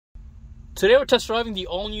Today we're test driving the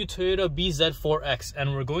all-new Toyota bZ4X,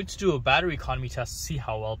 and we're going to do a battery economy test to see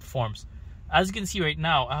how well it performs. As you can see right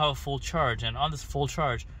now, I have a full charge, and on this full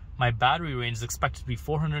charge, my battery range is expected to be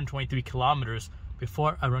 423 kilometers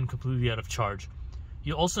before I run completely out of charge.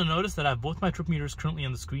 You'll also notice that I have both my trip meters currently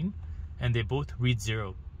on the screen, and they both read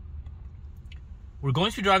 0. We're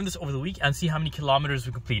going to be driving this over the week and see how many kilometers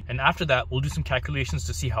we complete, and after that, we'll do some calculations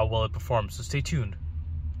to see how well it performs, so stay tuned.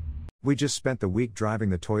 We just spent the week driving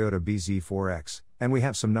the Toyota bZ4X, and we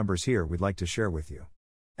have some numbers here we'd like to share with you.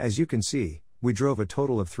 As you can see, we drove a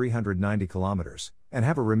total of 390 kilometers, and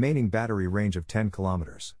have a remaining battery range of 10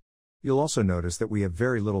 kilometers. You'll also notice that we have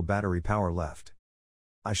very little battery power left.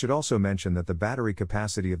 I should also mention that the battery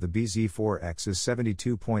capacity of the bZ4X is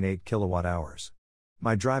 72.8 kilowatt hours.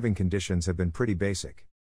 My driving conditions have been pretty basic.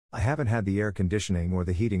 I haven't had the air conditioning or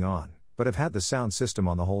the heating on, but have had the sound system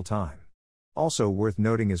on the whole time. Also worth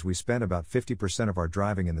noting is we spent about 50% of our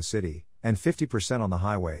driving in the city, and 50% on the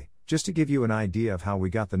highway, just to give you an idea of how we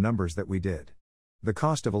got the numbers that we did. The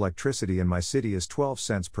cost of electricity in my city is 12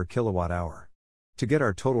 cents per kilowatt hour. To get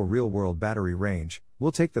our total real-world battery range,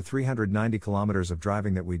 we'll take the 390 kilometers of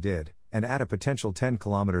driving that we did, and add a potential 10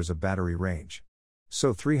 kilometers of battery range.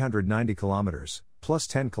 So 390 kilometers, plus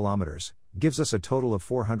 10 kilometers, gives us a total of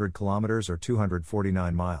 400 kilometers or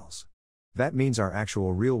 249 miles. That means our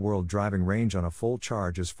actual real-world driving range on a full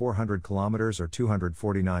charge is 400 kilometers or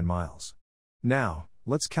 249 miles. Now,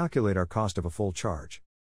 let's calculate our cost of a full charge.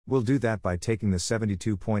 We'll do that by taking the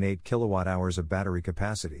 72.8 kilowatt hours of battery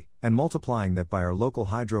capacity, and multiplying that by our local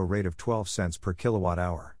hydro rate of 12 cents per kilowatt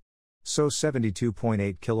hour. So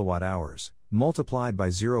 72.8 kilowatt hours, multiplied by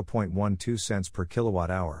 0.12 cents per kilowatt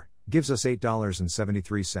hour, gives us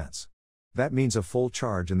 $8.73. That means a full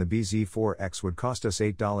charge in the bZ4X would cost us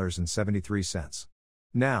 $8.73.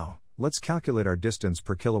 Now, let's calculate our distance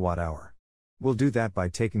per kilowatt hour. We'll do that by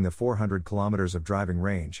taking the 400 kilometers of driving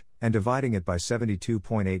range, and dividing it by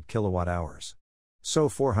 72.8 kilowatt hours. So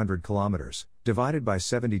 400 kilometers, divided by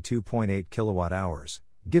 72.8 kilowatt hours,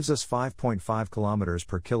 gives us 5.5 kilometers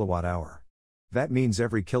per kilowatt hour. That means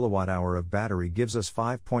every kilowatt hour of battery gives us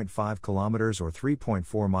 5.5 kilometers or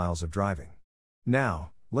 3.4 miles of driving.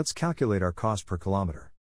 Now, let's calculate our cost per kilometer.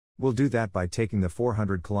 We'll do that by taking the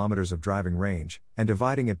 400 kilometers of driving range, and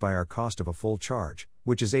dividing it by our cost of a full charge,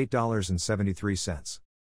 which is $8.73.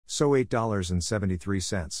 So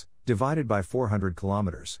 $8.73, divided by 400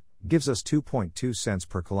 kilometers, gives us 2.2 cents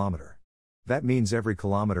per kilometer. That means every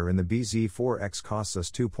kilometer in the bZ4X costs us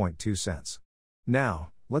 2.2 cents.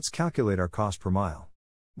 Now, let's calculate our cost per mile.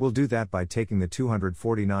 We'll do that by taking the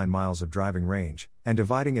 249 miles of driving range, and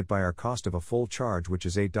dividing it by our cost of a full charge, which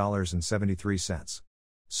is $8.73.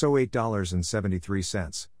 So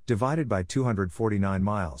 $8.73, divided by 249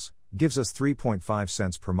 miles, gives us 3.5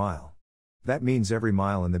 cents per mile. That means every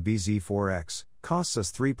mile in the bZ4X costs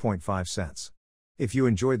us 3.5 cents. If you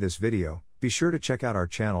enjoyed this video, be sure to check out our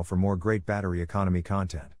channel for more great battery economy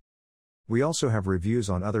content. We also have reviews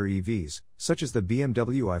on other EVs, such as the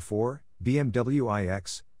BMW i4, BMW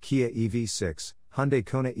iX, Kia EV6, Hyundai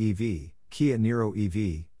Kona EV, Kia Niro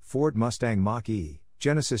EV, Ford Mustang Mach-E,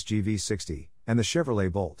 Genesis GV60, and the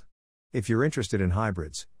Chevrolet Bolt. If you're interested in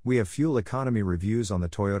hybrids, we have fuel economy reviews on the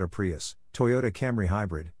Toyota Prius, Toyota Camry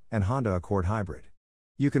Hybrid, and Honda Accord Hybrid.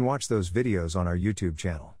 You can watch those videos on our YouTube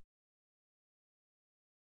channel.